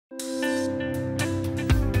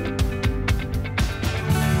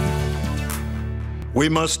We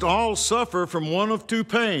must all suffer from one of two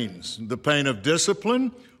pains, the pain of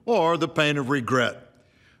discipline or the pain of regret.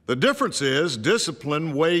 The difference is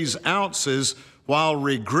discipline weighs ounces while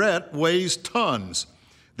regret weighs tons.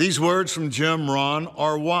 These words from Jim Rohn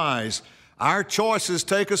are wise. Our choices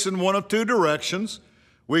take us in one of two directions.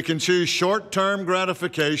 We can choose short-term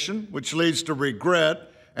gratification, which leads to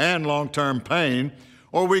regret and long-term pain,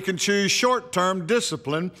 or we can choose short-term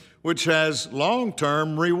discipline, which has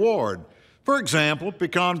long-term reward. For example,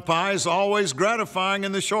 pecan pie is always gratifying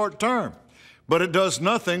in the short term, but it does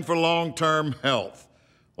nothing for long-term health.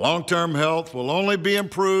 Long-term health will only be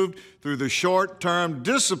improved through the short-term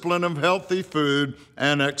discipline of healthy food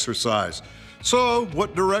and exercise. So,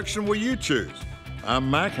 what direction will you choose? I'm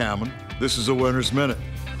Mac Hammond. This is a Winner's Minute.